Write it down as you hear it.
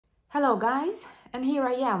Hello guys, and here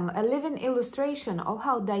I am, a living illustration of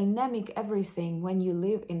how dynamic everything when you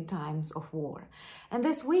live in times of war. And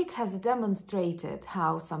this week has demonstrated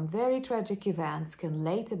how some very tragic events can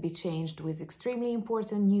later be changed with extremely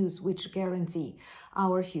important news which guarantee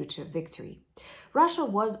our future victory. Russia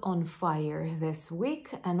was on fire this week,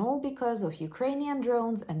 and all because of Ukrainian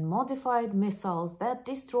drones and modified missiles that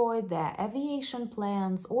destroyed their aviation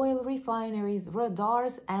plants, oil refineries,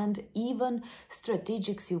 radars, and even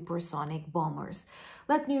strategic supersonic bombers.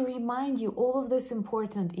 Let me remind you all of these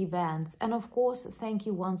important events, and of course thank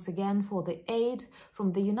you once again for the aid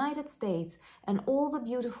from the United States and all the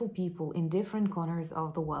beautiful people in different corners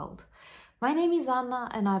of the world. My name is Anna,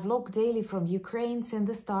 and I vlog daily from Ukraine since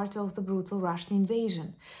the start of the brutal Russian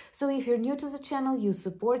invasion. So if you're new to the channel, you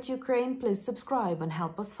support Ukraine, please subscribe and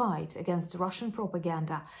help us fight against Russian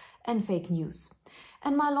propaganda and fake news.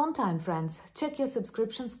 And my longtime friends, check your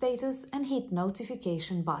subscription status and hit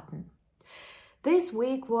notification button. This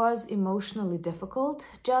week was emotionally difficult,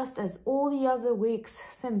 just as all the other weeks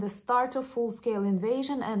since the start of full-scale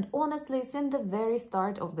invasion and honestly since the very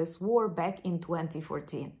start of this war back in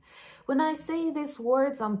 2014. When I say these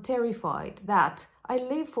words, I'm terrified that I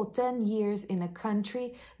lived for 10 years in a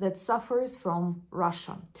country that suffers from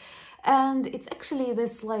Russia. And it's actually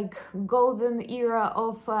this golden era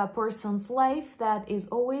of a person's life that is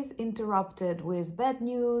always interrupted with bad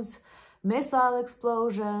news, missile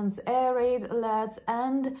explosions, air raid alerts,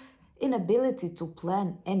 and inability to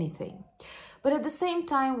plan anything. But at the same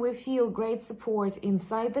time, we feel great support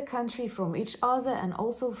inside the country from each other and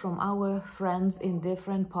also from our friends in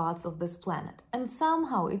different parts of this planet. And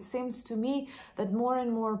somehow it seems to me that more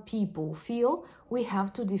and more people feel we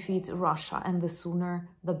have to defeat Russia, and the sooner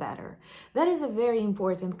the better. That is a very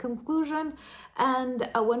important conclusion. And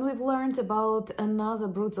when we've learned about another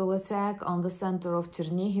brutal attack on the center of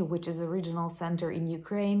Chernihiv, which is a regional center in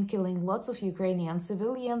Ukraine, killing lots of Ukrainian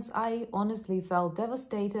civilians, I honestly felt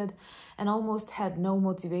devastated and almost had no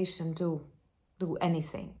motivation to do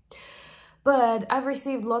anything. But I've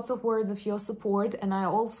received lots of words of your support, and I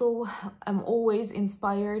also am always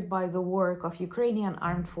inspired by the work of Ukrainian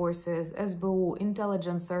armed forces, SBU,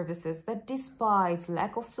 intelligence services, that despite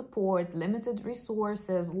lack of support, limited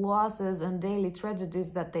resources, losses, and daily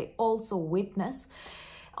tragedies that they also witness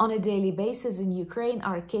on a daily basis in Ukraine,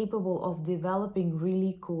 are capable of developing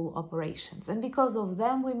really cool operations. And because of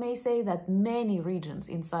them, we may say that many regions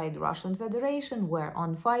inside Russian Federation were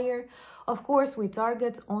on fire. Of course, we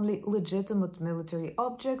target only legitimate military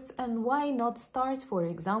objects, and why not start, for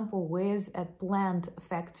example, with a plant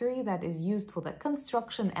factory that is used for the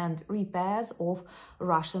construction and repairs of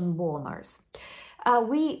Russian bombers.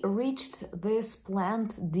 We reached this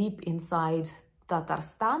plant deep inside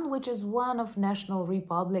Tatarstan, which is one of national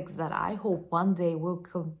republics that I hope one day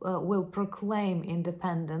will proclaim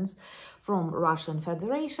independence from Russian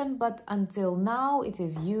Federation, but until now it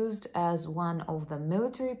is used as one of the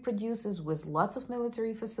military producers with lots of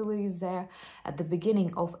military facilities there. At the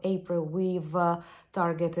beginning of April, we've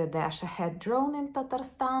targeted the Shahed drone in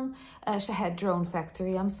Tatarstan, Shahed drone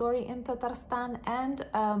factory, in Tatarstan, and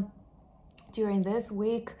during this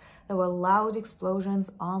week there were loud explosions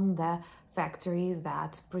on the factory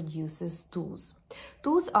that produces TUs.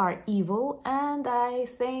 TUs are evil, and I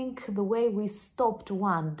think the way we stopped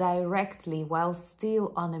one directly while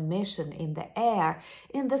still on a mission in the air,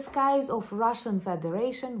 in the skies of Russian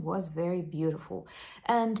Federation, was very beautiful.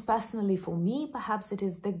 And personally for me, perhaps it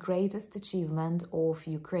is the greatest achievement of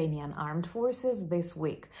Ukrainian armed forces this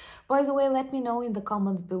week. By the way, let me know in the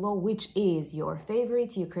comments below which is your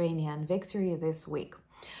favorite Ukrainian victory this week.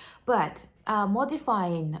 But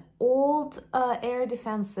modifying old air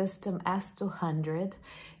defense system S-200,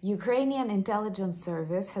 Ukrainian intelligence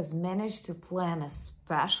service has managed to plan a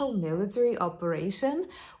special military operation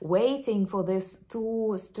waiting for this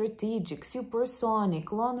two strategic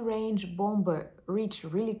supersonic long-range bomber reach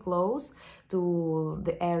really close to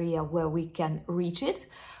the area where we can reach it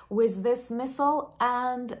with this missile,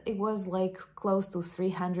 and it was close to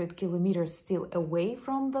 300 kilometers still away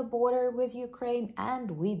from the border with Ukraine,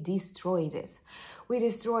 and we destroyed it. We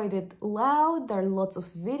destroyed it loud. There are lots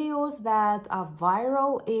of videos that are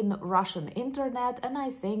viral in Russian internet, and I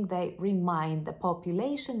think they remind the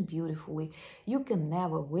population beautifully: you can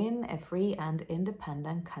never win a free and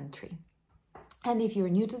independent country. And if you're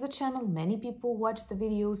new to the channel, many people watch the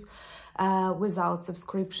videos without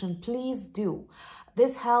subscription. Please do.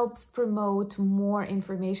 This helps promote more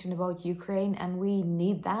information about Ukraine, and we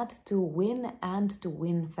need that to win and to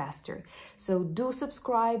win faster. So do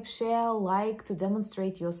subscribe, share, like to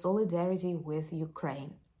demonstrate your solidarity with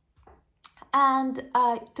Ukraine. And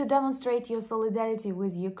to demonstrate your solidarity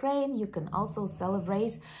with Ukraine, you can also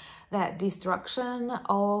celebrate the destruction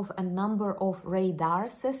of a number of radar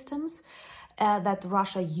systems that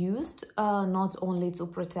Russia used not only to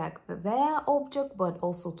protect their object, but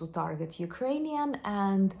also to target Ukrainian.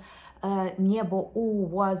 And Nebo-U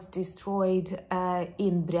was destroyed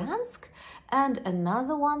in Bryansk. And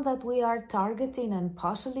another one that we are targeting and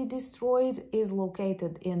partially destroyed is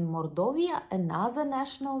located in Mordovia, another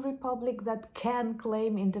national republic that can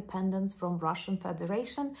claim independence from Russian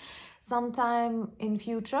Federation sometime in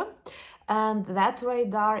future. And that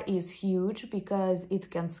radar is huge because it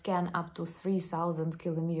can scan up to 3,000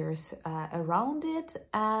 kilometers around it.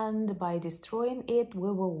 And by destroying it, we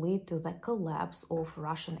will lead to the collapse of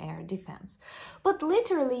Russian air defense. But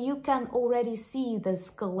literally, you can already see this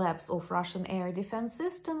collapse of Russian air defense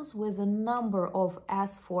systems with a number of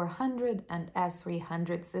S-400 and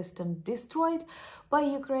S-300 systems destroyed by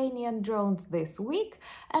Ukrainian drones this week.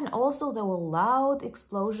 And also there were loud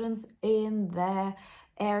explosions in the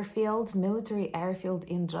airfield, military airfield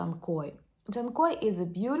in Jankoy. Jankoy is a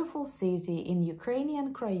beautiful city in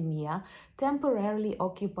Ukrainian Crimea, temporarily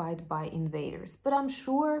occupied by invaders. But I'm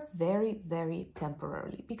sure very, very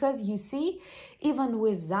temporarily. Because you see, even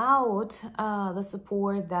without the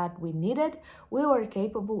support that we needed, we were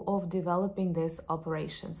capable of developing these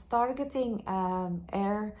operations, targeting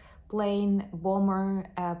airplane bomber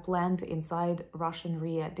plant inside Russian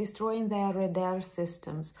RIA, destroying their radar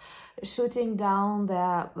systems, shooting down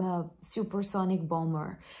the supersonic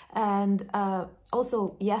bomber. And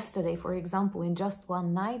also yesterday, for example, in just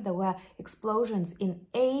one night, there were explosions in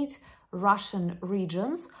 8 Russian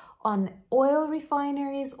regions on oil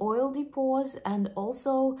refineries, oil depots, and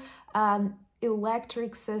also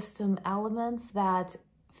electric system elements that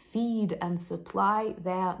feed and supply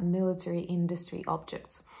their military industry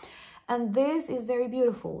objects. And this is very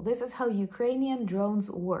beautiful. This is how Ukrainian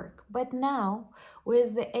drones work. But now,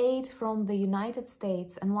 with the aid from the United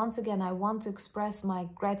States, and once again, I want to express my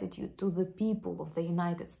gratitude to the people of the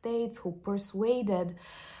United States who persuaded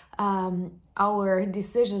our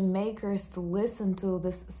decision makers to listen to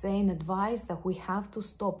this sane advice that we have to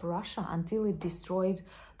stop Russia until it destroyed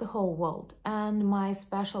the whole world. And my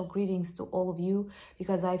special greetings to all of you,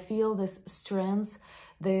 because I feel this strength,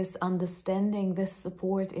 this understanding, this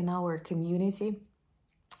support in our community.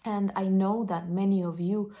 And I know that many of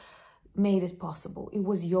you made it possible. It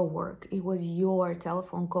was your work. It was your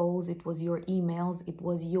telephone calls. It was your emails. It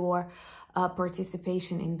was your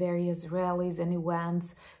participation in various rallies and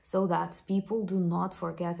events, so that people do not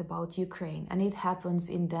forget about Ukraine. And it happens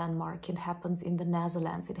in Denmark, it happens in the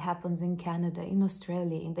Netherlands, it happens in Canada, in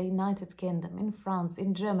Australia, in the United Kingdom, in France,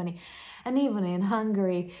 in Germany, and even in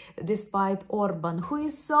Hungary, despite Orban, who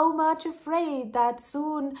is so much afraid that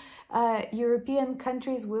soon European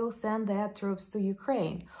countries will send their troops to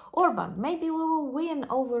Ukraine. Orban, maybe we will win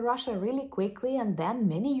over Russia really quickly, and then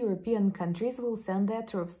many European countries will send their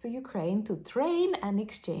troops to Ukraine to train and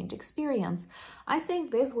exchange experience. I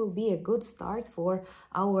think this will be a good start for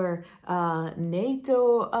our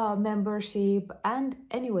NATO membership, and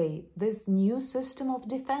anyway, this new system of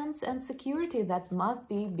defense and security that must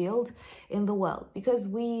be built in the world, because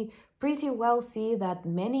we pretty well see that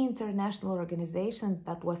many international organizations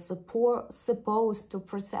that were supposed to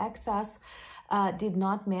protect us did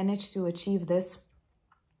not manage to achieve this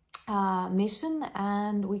mission,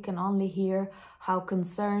 and we can only hear how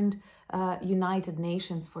concerned United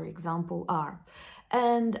Nations, for example, are.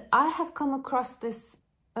 And I have come across this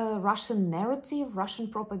Russian narrative, Russian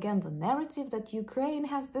propaganda narrative, that Ukraine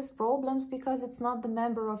has these problems because it's not the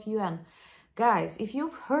member of UN. Guys, if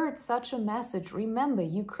you've heard such a message, remember,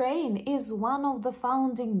 Ukraine is one of the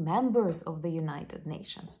founding members of the United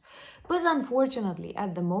Nations. But unfortunately,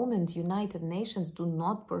 at the moment, United Nations do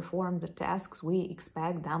not perform the tasks we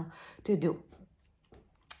expect them to do.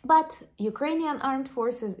 But Ukrainian armed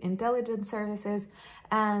forces, intelligence services,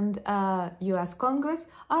 and US Congress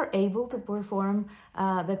are able to perform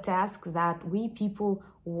the tasks that we people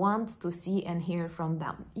want to see and hear from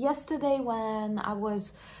them. Yesterday, when I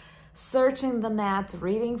was searching the net,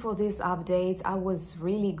 reading for these updates, I was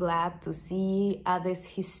really glad to see this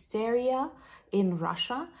hysteria in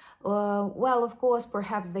Russia. Well, of course,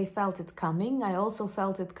 perhaps they felt it coming. I also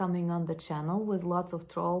felt it coming on the channel, with lots of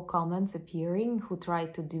troll comments appearing who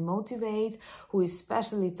tried to demotivate, who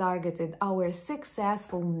especially targeted our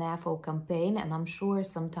successful NAFO campaign. And I'm sure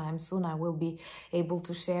sometime soon I will be able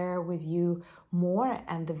to share with you more,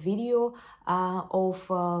 and the video of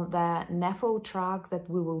the NAFO truck that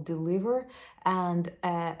we will deliver, and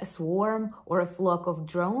a swarm or a flock of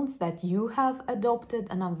drones that you have adopted.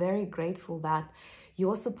 And I'm very grateful that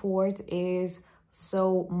your support is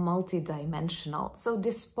so multidimensional. So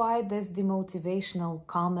despite these demotivational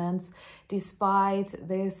comments, despite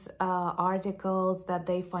these articles that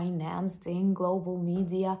they financed in global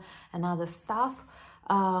media and other stuff,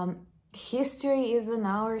 history is on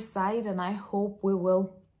our side, and I hope we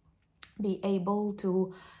will be able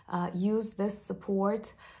to use this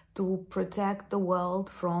support to protect the world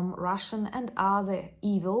from Russian and other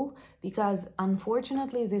evil, because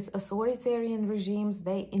unfortunately these authoritarian regimes,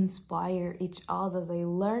 they inspire each other, they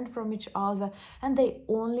learn from each other, and they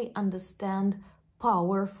only understand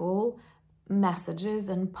powerful messages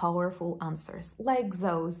and powerful answers, like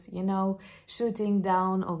those, you know, shooting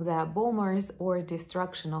down of their bombers or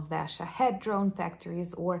destruction of their Shahed drone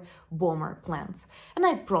factories or bomber plants. And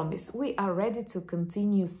I promise we are ready to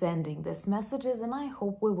continue sending these messages, and I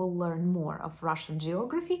hope we will learn more of Russian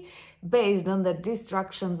geography based on the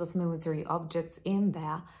destructions of military objects in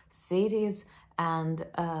their cities and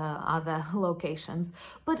other locations.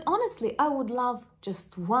 But honestly, I would love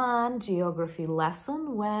just one geography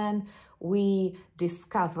lesson when we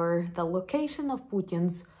discover the location of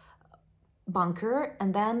Putin's bunker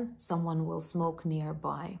and then someone will smoke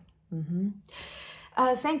nearby.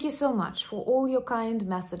 Thank you so much for all your kind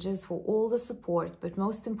messages, for all the support, but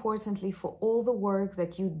most importantly for all the work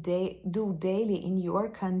that you do daily in your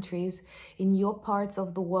countries, in your parts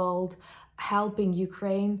of the world, helping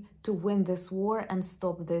Ukraine to win this war and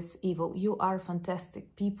stop this evil. You are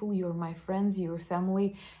fantastic people, you're my friends, you're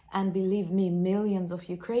family, and believe me, millions of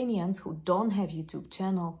Ukrainians who don't have YouTube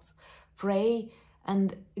channels pray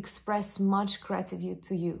and express much gratitude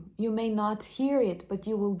to you. You may not hear it, but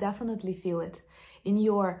you will definitely feel it in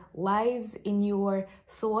your lives, in your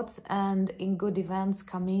thoughts, and in good events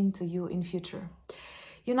coming to you in future.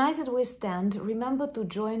 United we stand. Remember to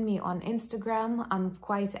join me on Instagram. I'm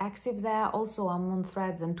quite active there. Also, I'm on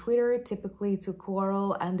Threads and Twitter, typically to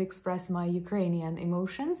quarrel and express my Ukrainian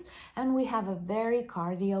emotions. And we have a very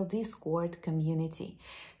cordial Discord community.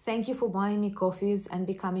 Thank you for buying me coffees and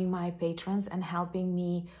becoming my patrons and helping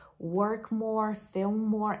me work more, film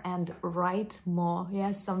more, and write more.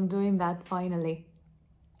 Yes, I'm doing that finally.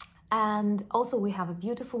 And also we have a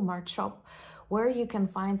beautiful merch shop where you can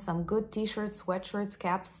find some good t-shirts, sweatshirts,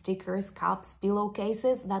 caps, stickers, cups,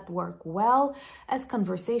 pillowcases that work well as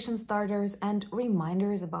conversation starters and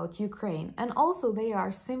reminders about Ukraine. And also they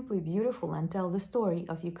are simply beautiful and tell the story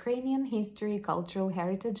of Ukrainian history, cultural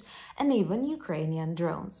heritage, and even Ukrainian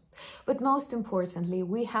drones. But most importantly,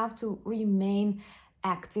 we have to remain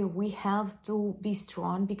active. We have to be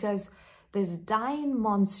strong, because this dying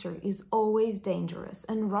monster is always dangerous,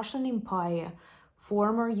 and Russian Empire,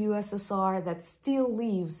 former USSR that still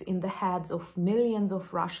lives in the heads of millions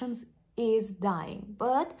of Russians, is dying.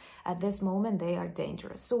 But at this moment they are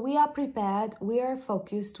dangerous. So we are prepared, we are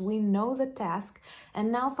focused, we know the task,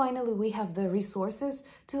 and now finally we have the resources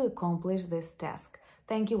to accomplish this task.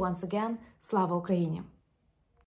 Thank you once again. Slava Ukraini!